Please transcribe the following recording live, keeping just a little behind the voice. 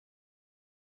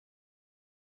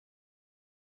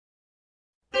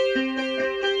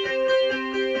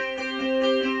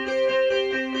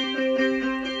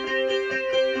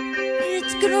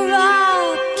gonna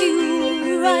rock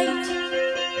you right.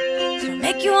 It's gonna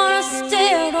make you wanna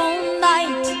stay out all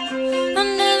night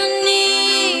under the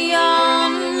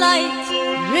neon lights,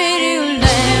 radio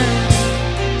land.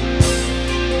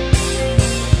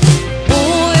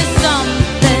 Oh, it's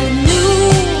something new,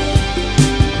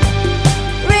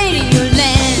 radio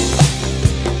land.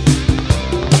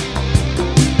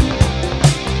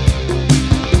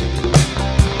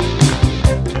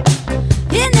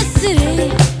 In the city,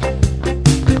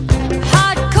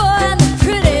 hardcore and the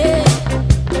pretty,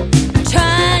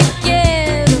 trying to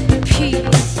get a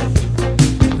piece.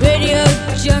 Radio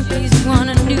junkies want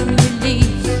a new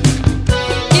release.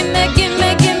 Give me, give me,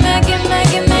 give me, give me,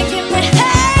 give me, give me,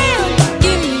 hey,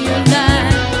 give me your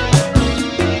line.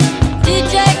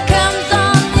 DJ comes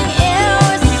on the air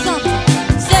with something,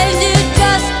 saves you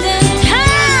just in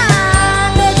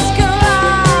time. It's gonna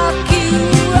rock you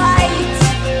right.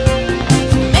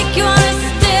 Make you wanna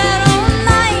stay out all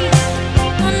night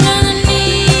under the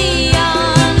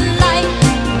neon light,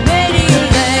 radio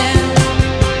land.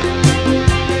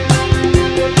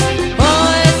 Oh,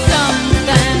 it's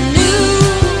something new.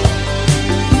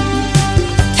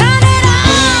 Turn it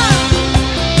on.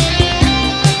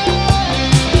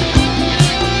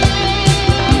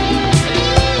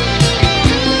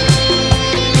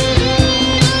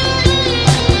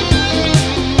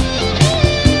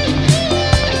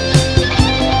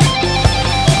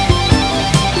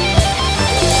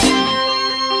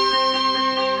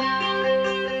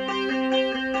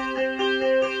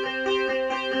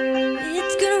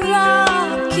 It's gonna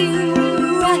rock you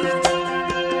right.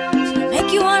 It's gonna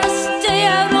make you wanna stay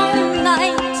out all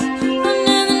night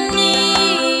under the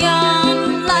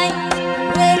neon light,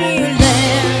 radio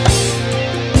land.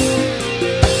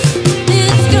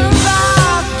 It's gonna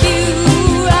rock you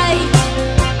right.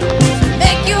 It's gonna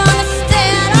make you wanna stay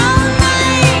out all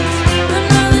night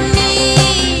under the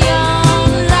neon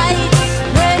lights,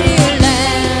 radio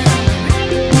land.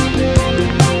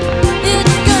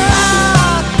 It's gonna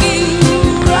rock you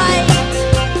right.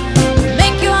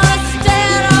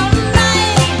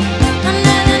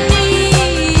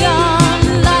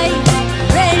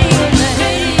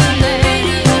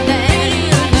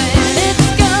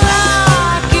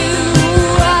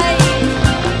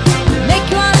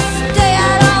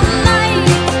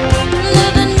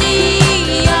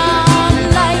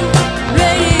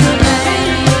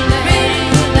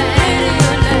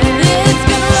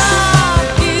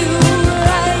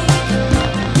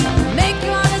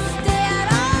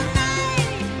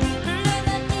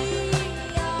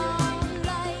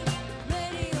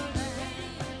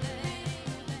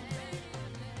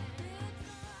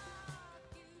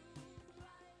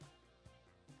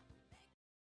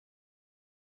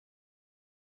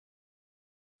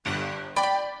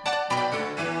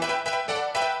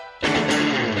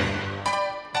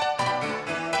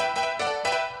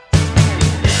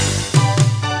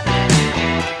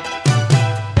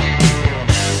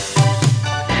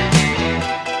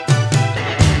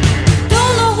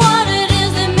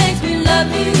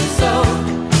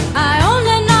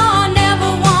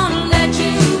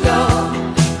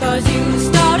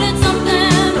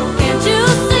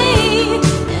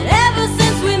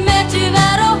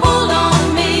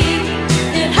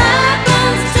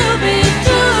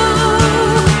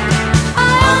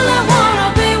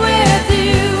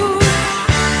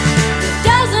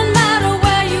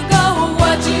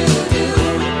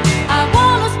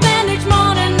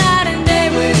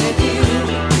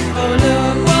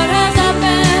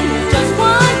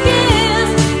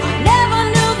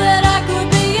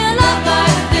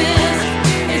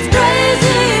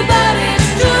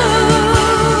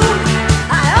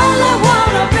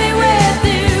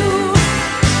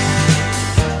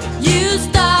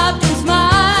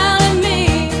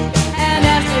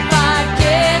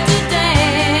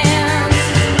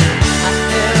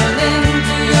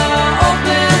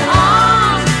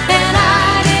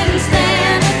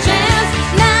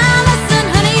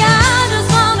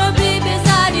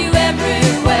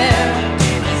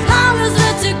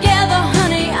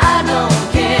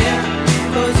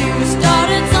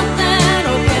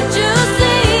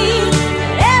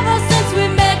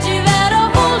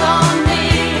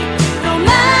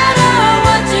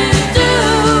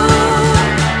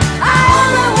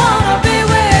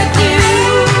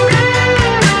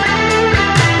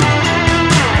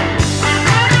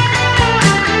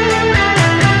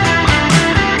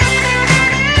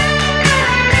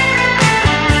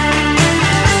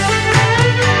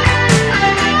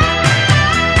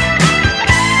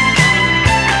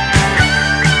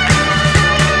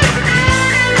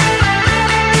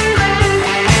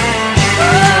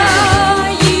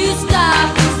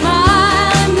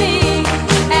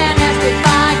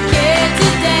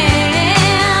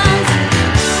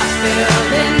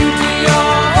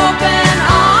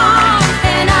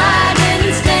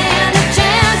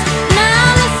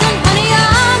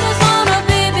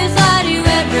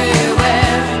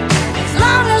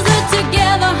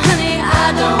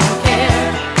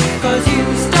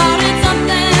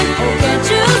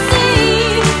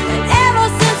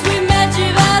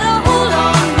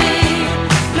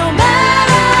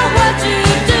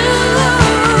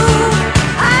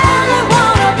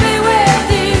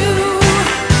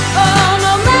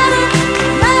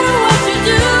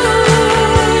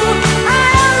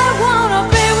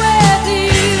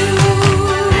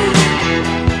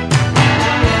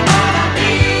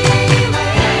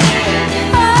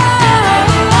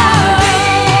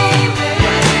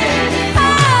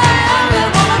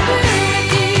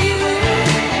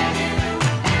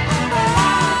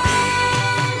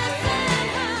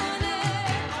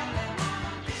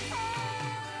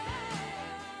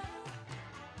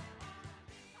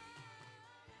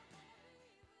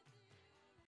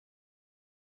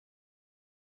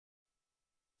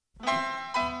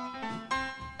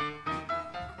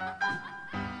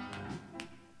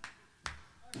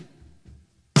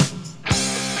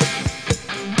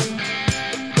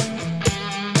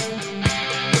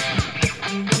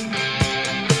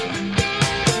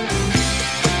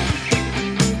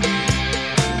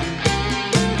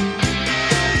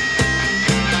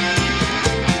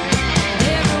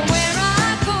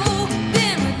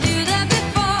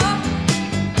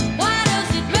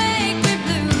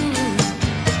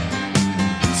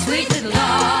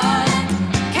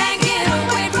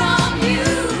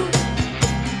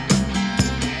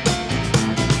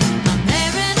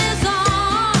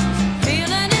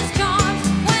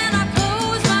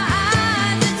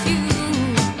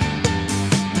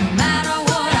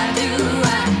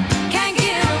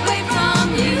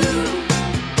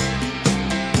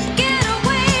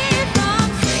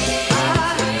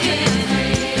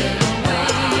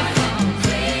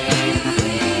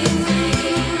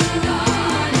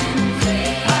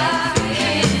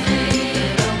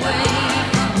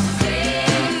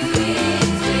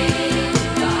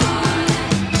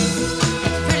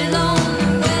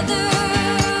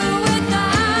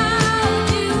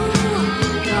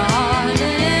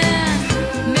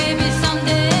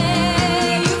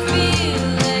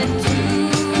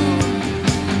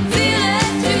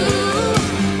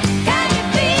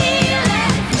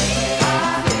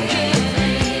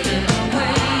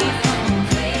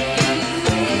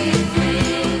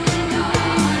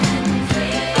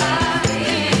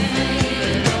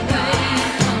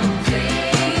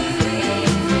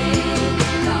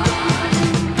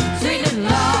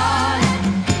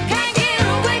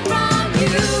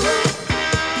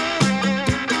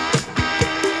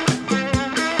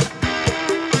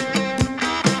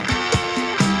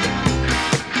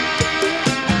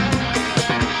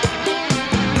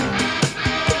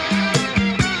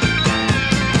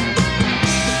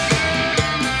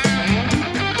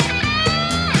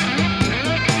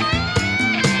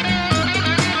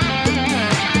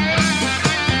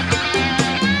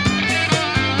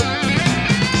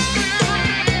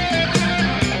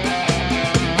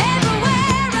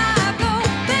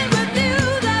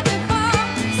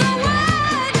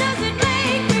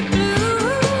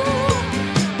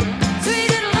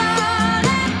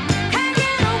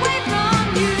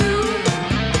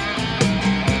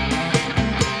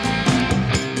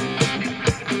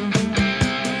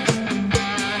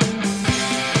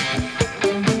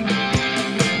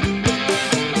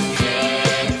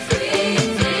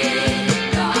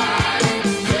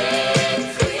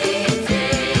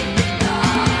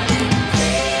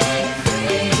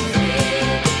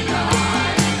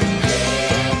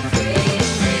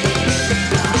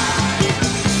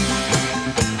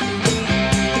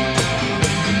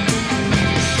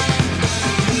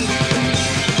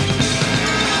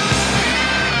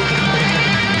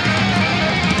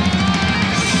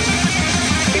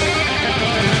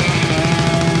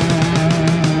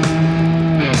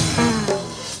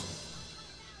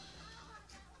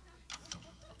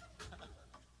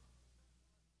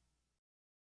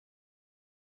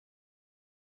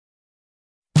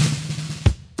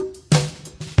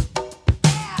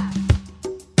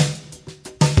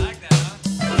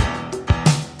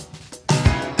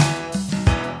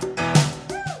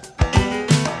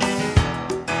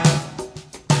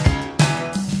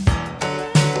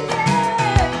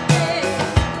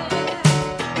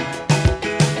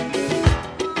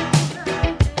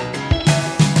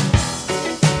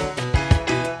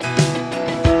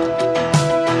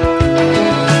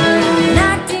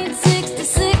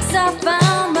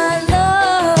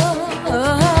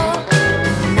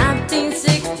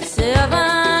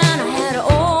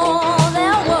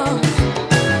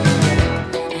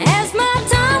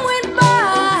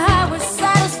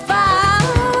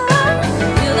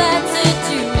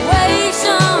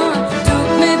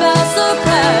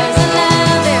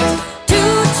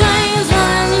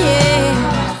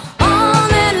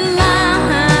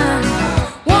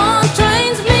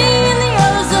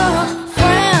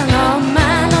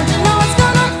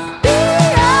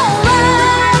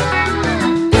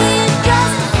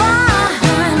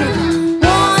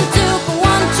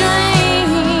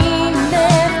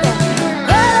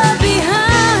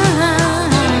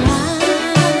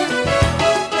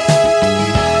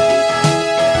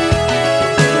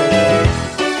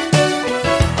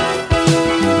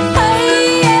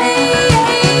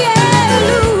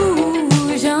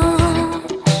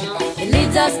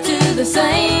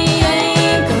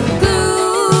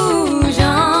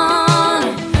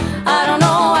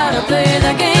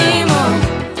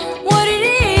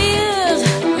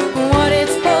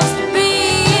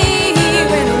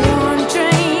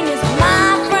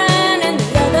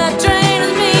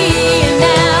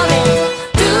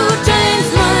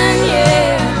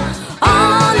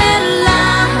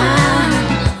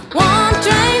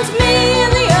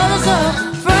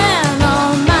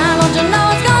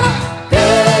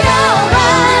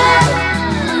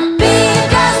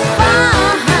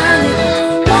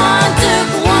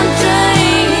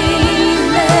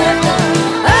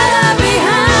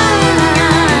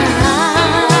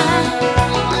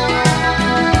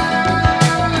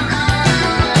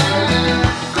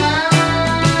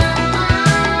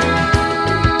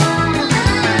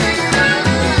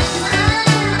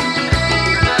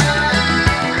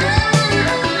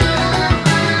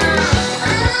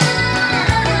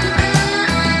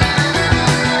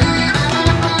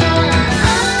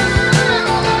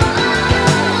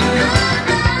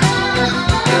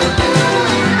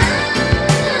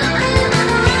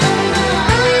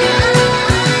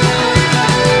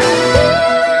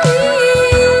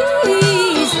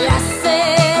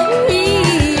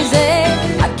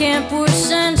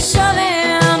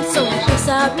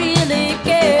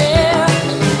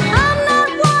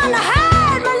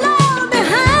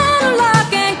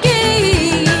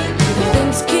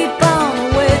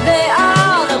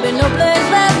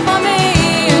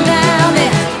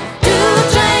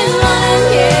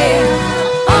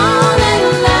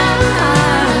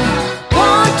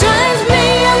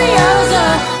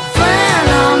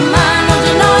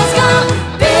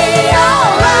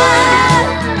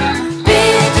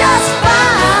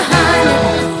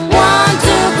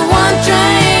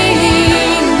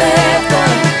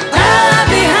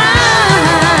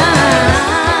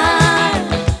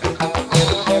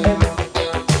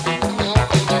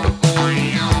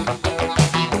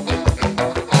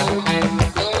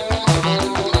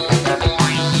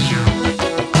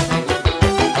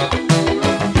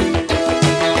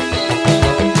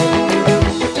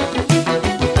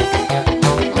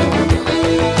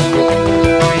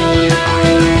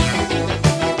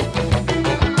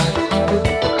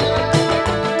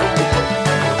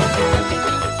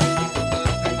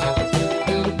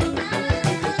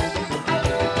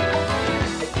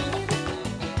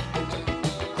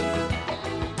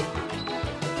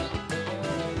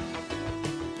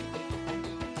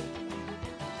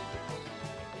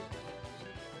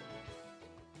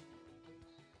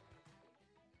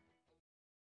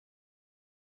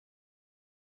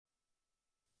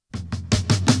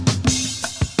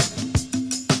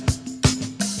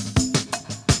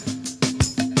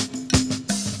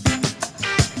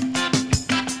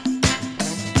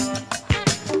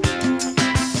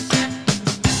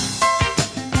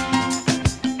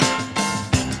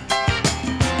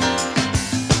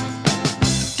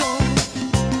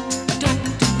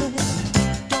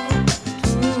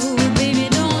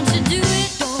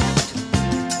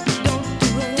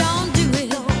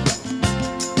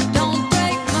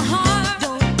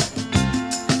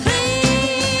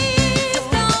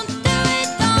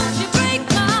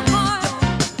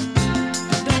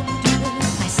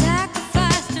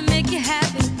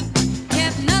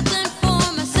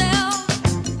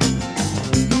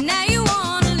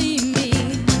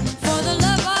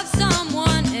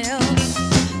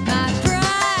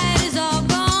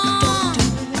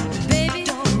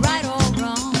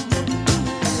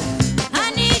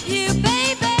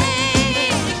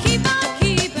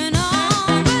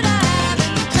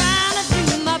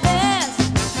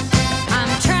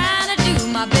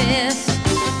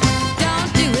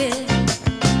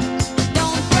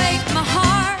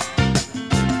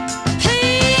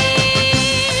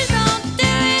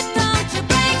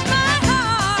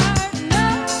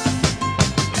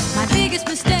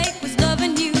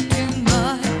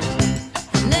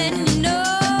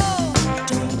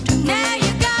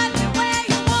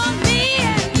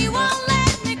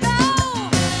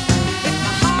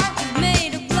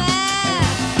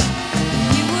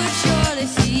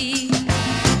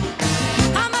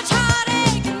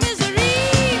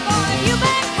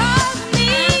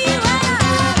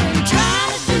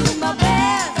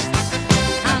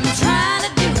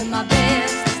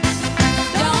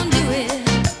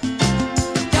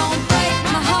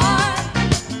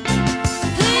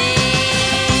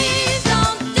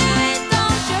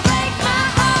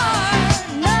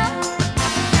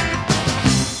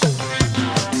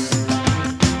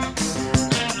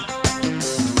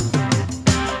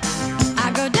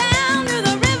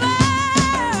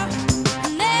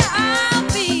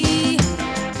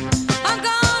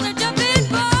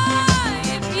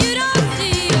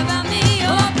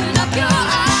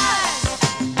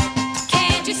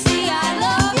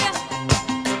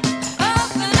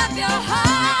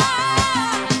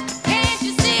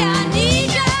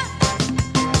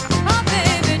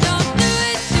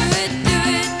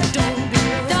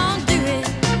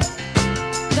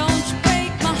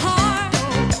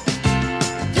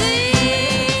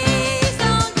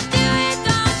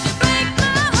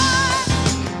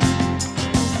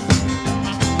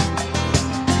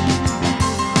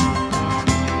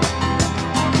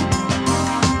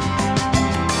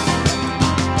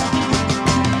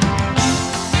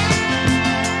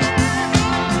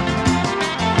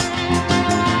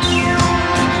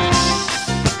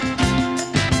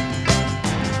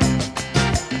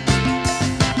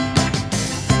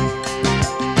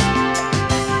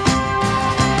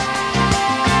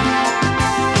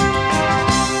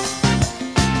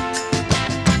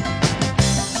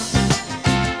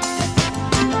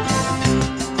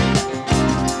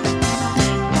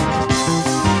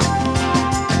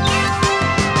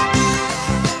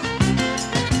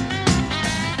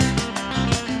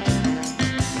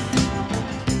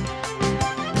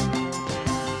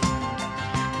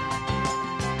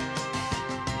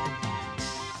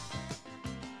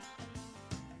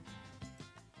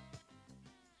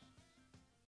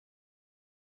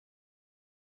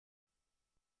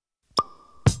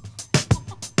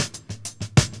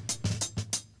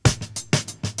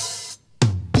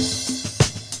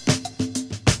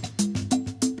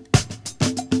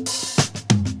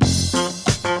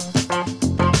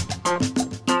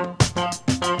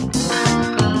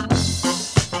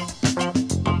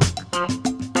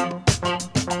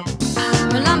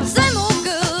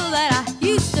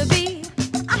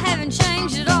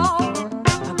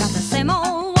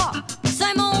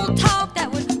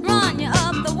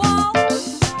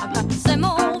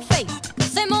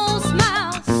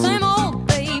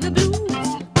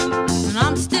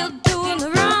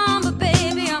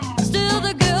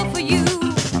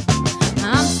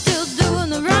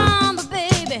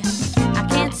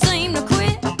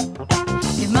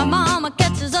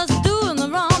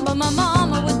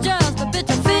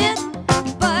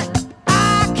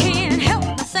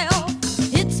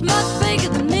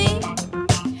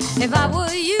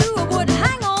 were you, I would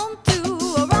hang on to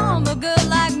a rumble girl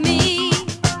like me.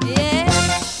 Yeah.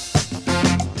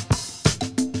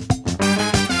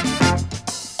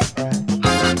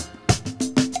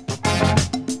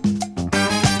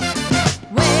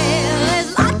 Well,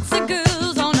 there's lots of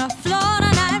girls on the floor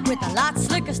tonight with a lot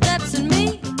slicker steps than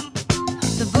me.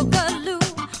 The boogaloo,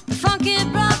 the funky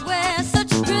Broadway,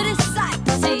 such a pretty sight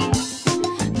to see.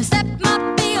 The step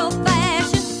might be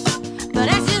old-fashioned, but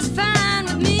that's just fine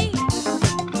with me,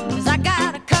 'cause I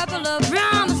got a car.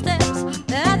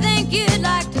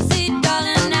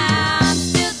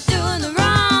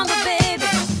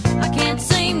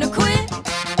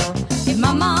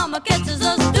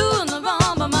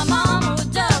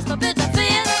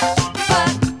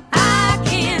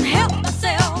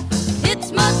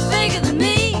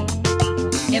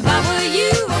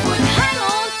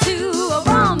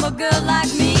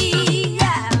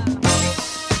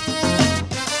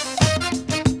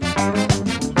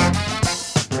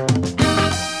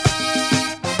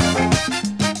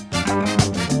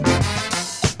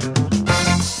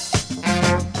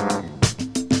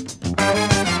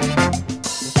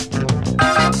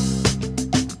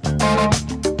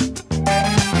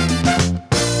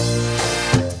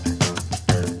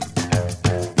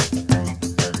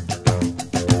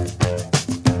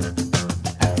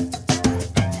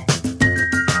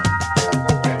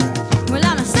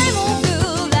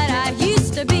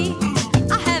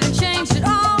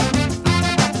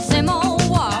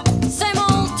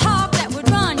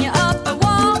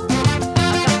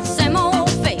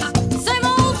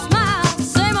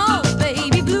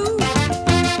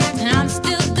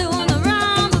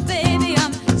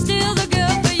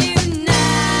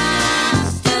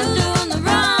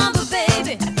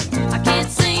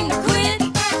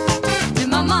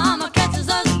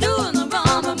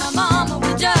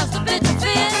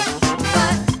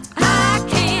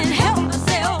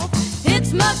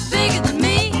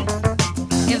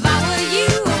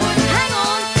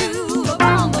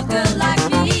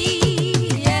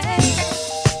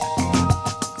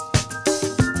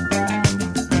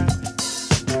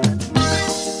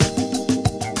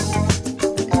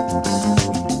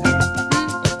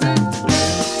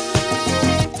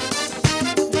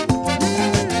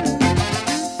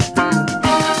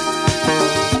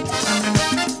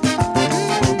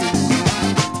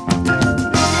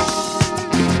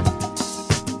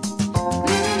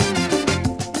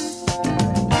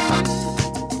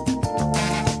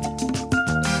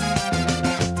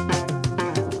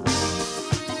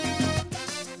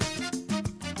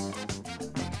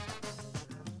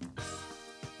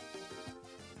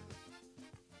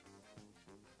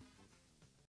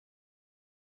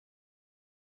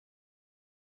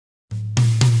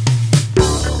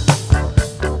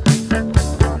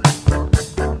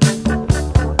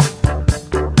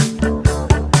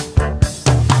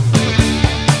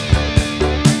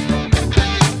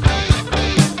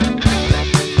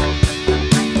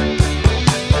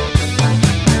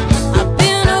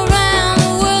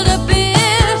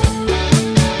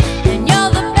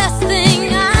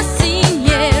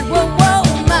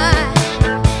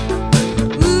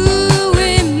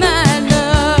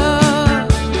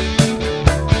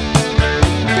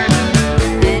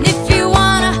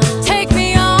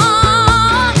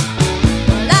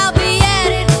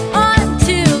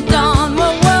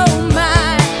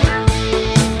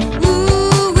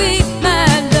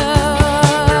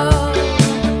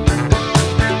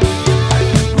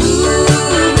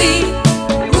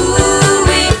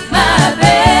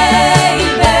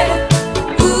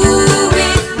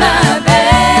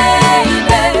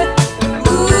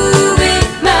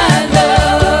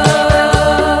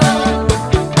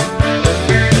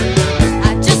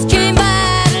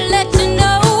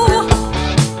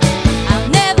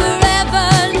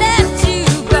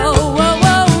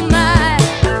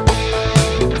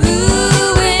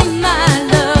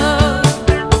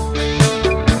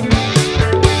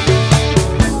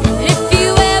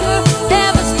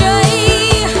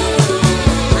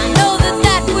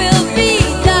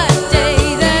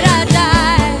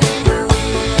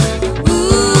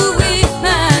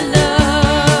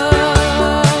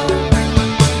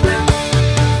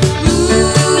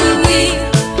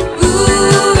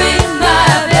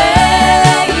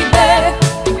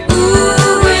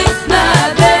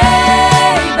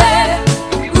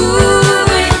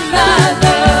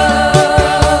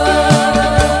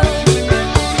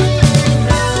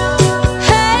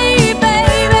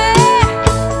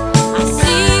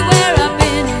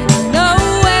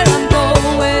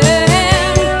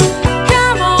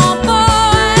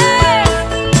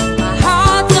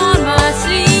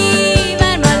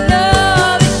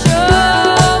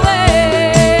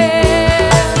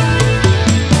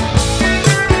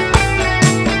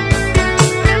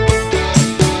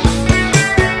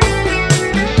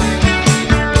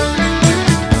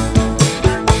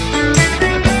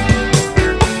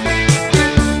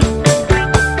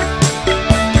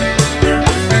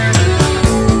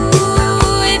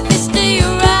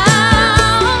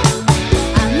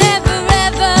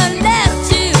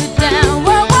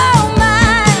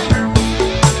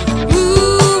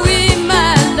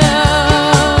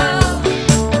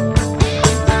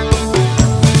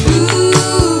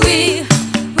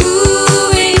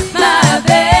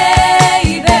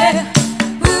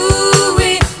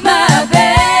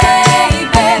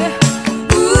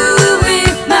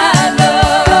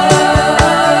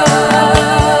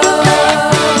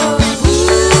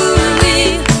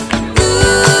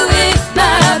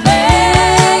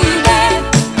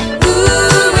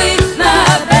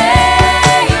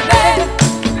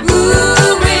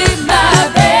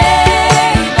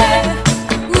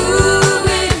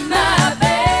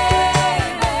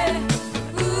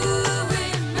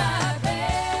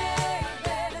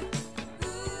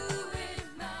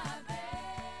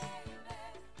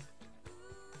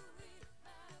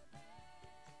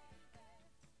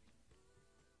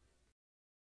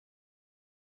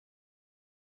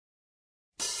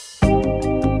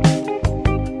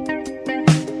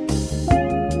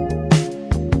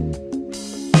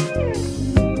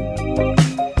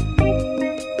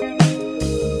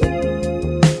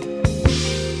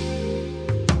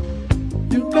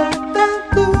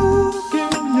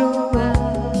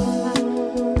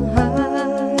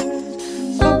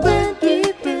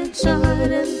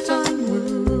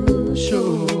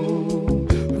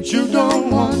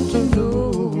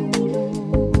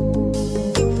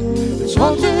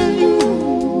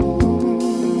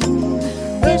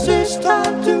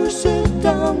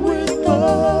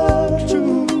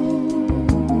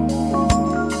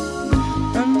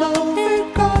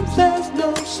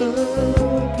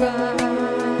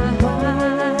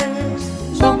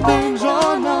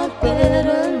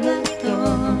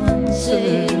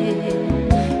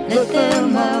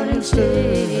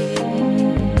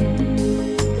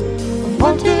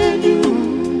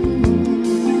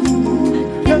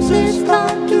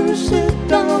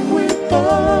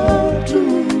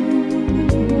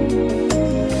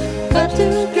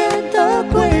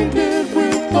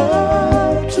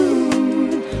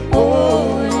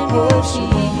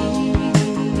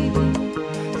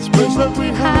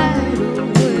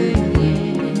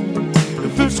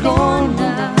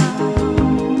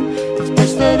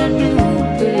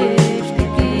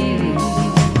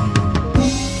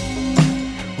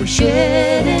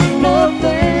 shedding a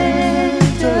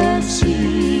fantasy,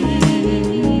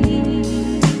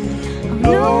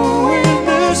 knowing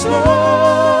there's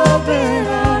love in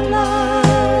our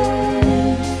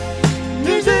lives.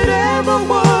 Is it ever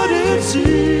what it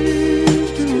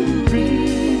seems to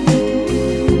be?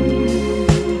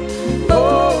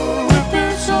 Oh, if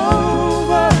it's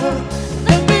over,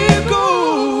 let me go,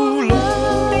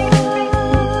 love.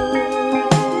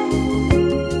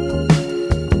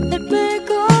 Let me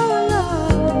go,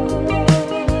 love.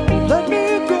 Let me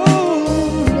go,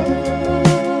 love.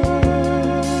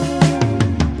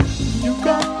 You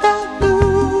got that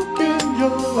look in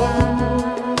your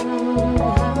eyes,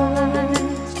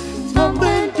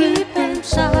 something deep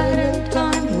inside, and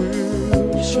time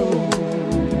will show.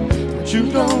 But you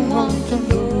don't want to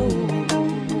know.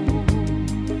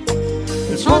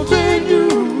 It's haunting you.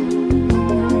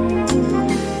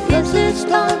 Yes, it's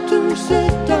time to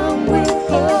sit down with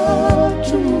the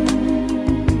truth.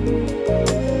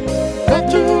 Got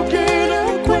to get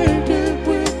acquainted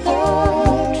with the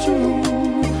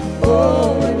truth.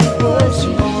 Oh, it was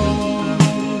you,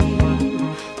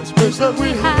 this place that we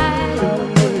hide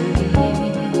away.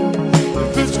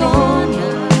 If it's gone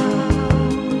now,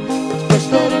 it's best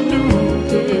that a new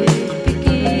day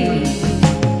begins.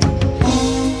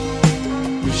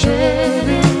 You're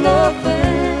shedding a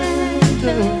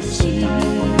fantasy,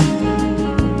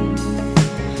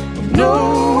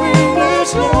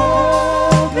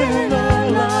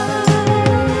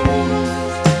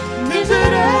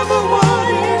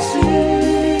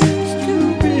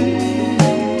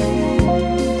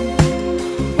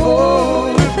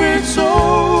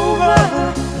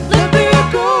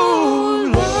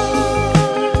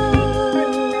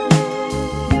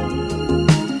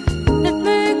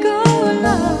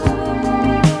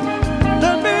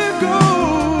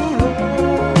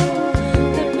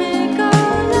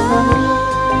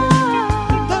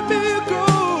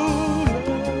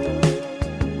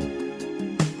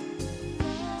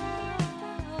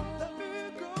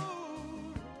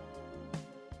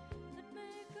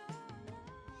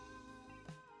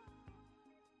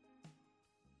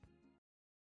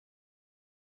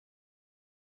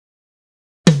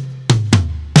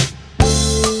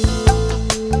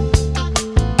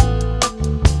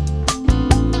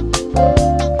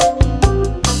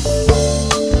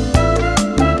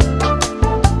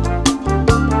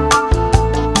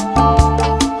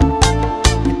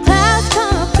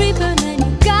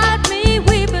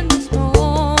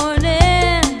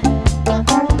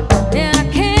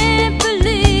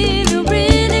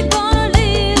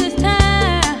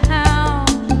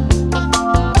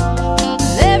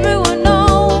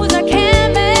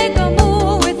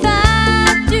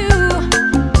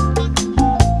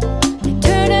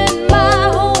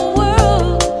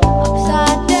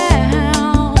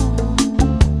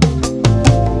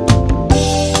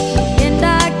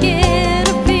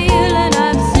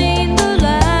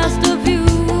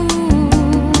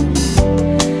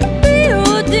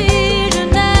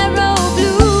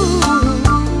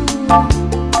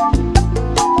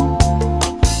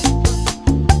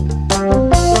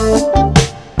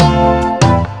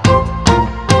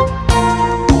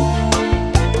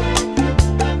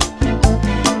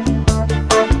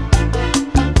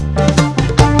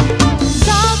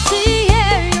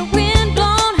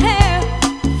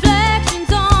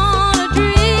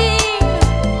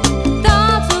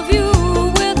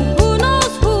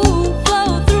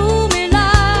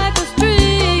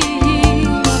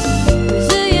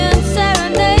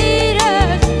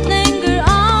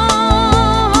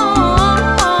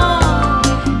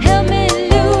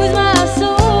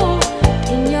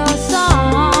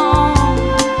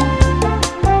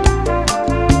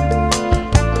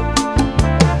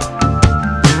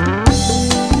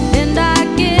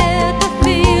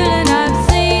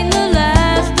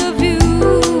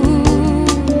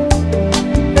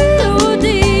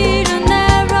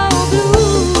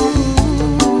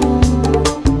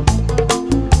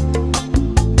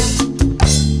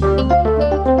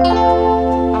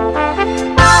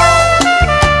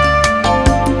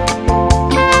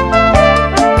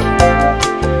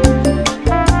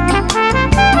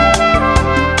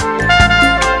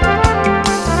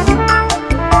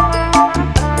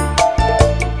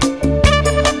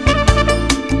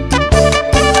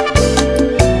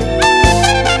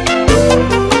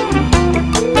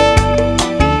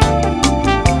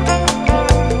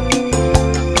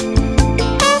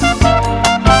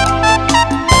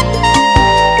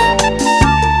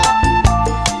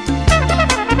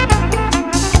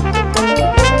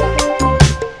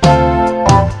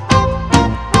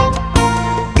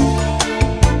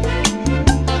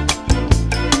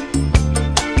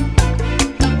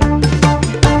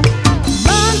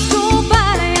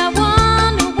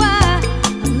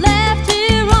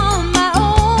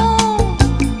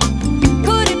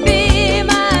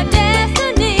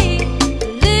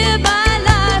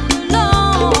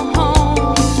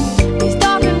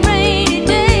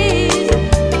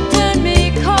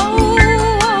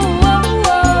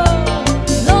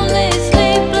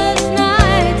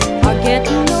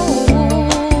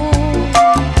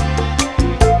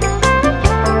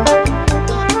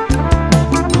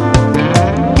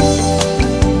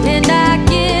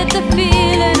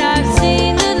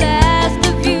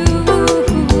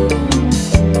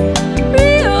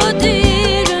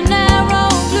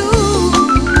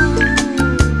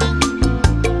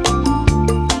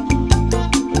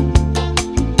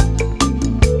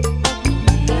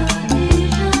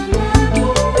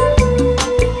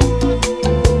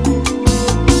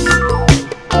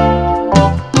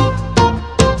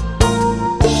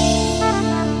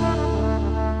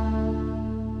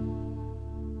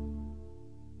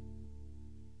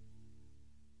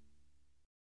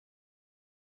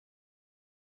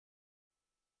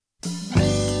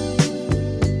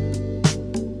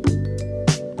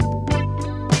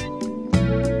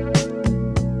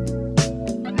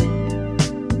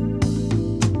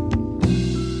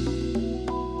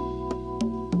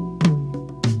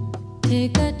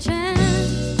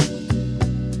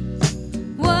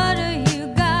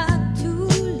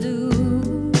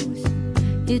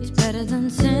 It's better than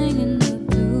singing the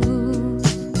blues.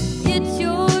 It's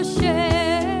your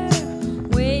share,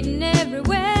 waiting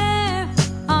everywhere.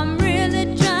 I'm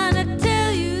really trying to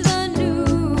tell you the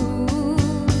news.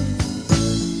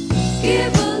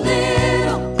 Give a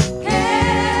little,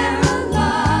 care a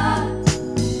lot.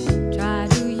 Try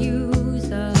to use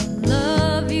the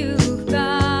love you've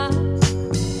got.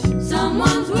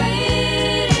 Someone's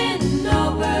waiting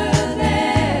over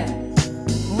there,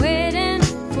 waiting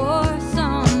for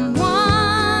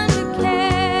someone to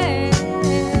care.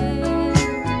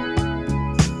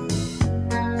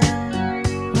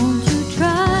 Won't you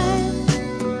try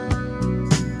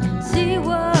and see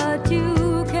what you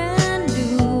can do?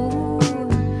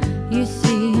 You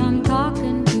see, I'm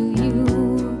talking to you.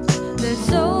 There's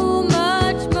so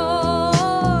much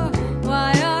more.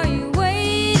 Why are you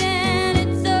waiting?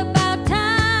 It's about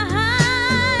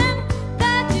time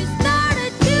that you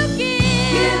started to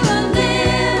give a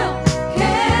little,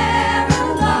 care a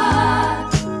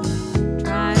lot.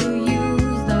 Try to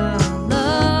use the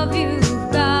love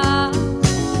you've got.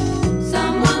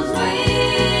 Someone's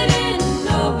waiting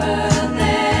over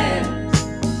there,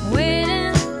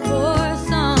 waiting for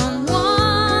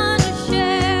someone to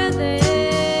share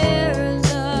their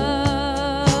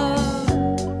love.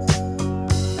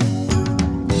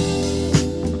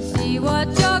 See what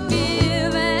you're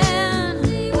giving.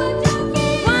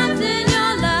 Once in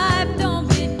your life, don't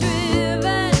be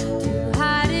driven to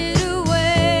hide it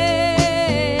away.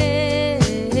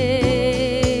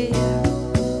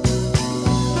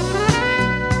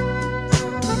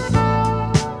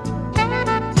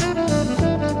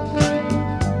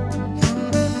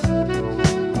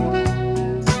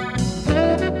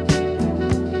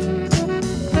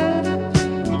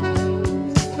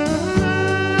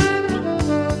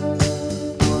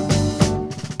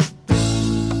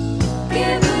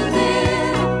 Give a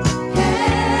little,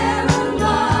 care a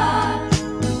lot.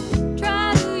 Try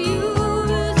to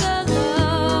use the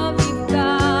love you've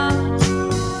got.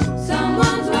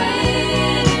 Someone's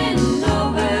waiting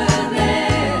over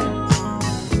there,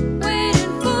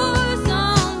 waiting for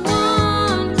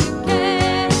someone to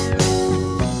care.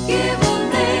 Give a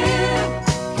little,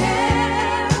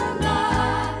 care a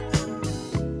lot.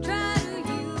 Try to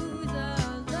use the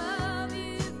love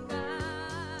you've got.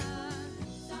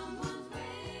 Someone's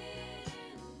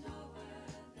waiting over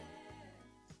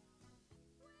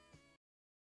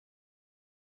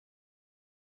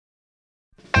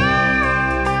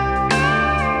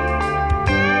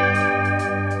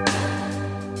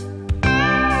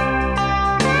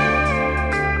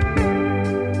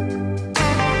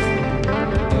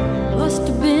Must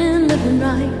have been living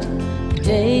right the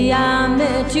day I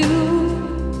met you.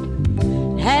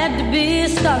 Had to be a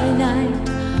starry night.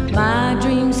 My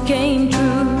dreams came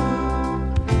true.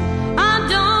 I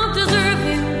don't deserve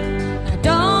you. I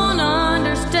don't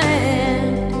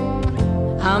understand.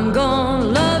 I'm gonna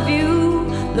love you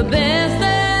the best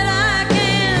that I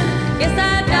can. Guess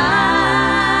I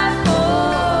died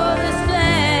for this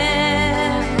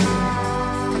land.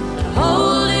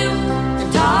 Hold you and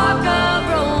talk of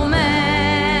romance.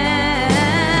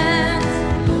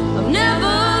 I've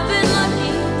never been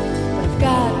lucky, but I've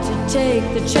got to take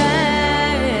the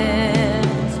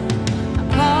chance. I'm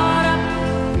caught up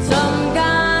in some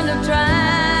kind of trance.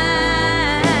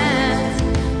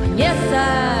 And yes,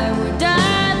 I would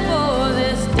die for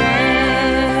this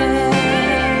dance.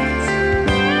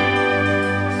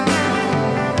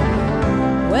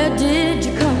 Where did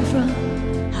you come from?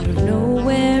 Out of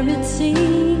nowhere it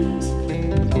seems.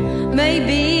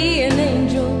 Maybe an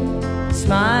angel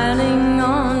smiling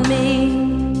on me.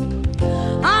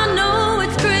 I know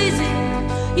it's crazy.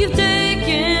 You've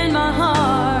taken my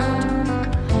heart.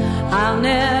 I'll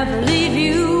never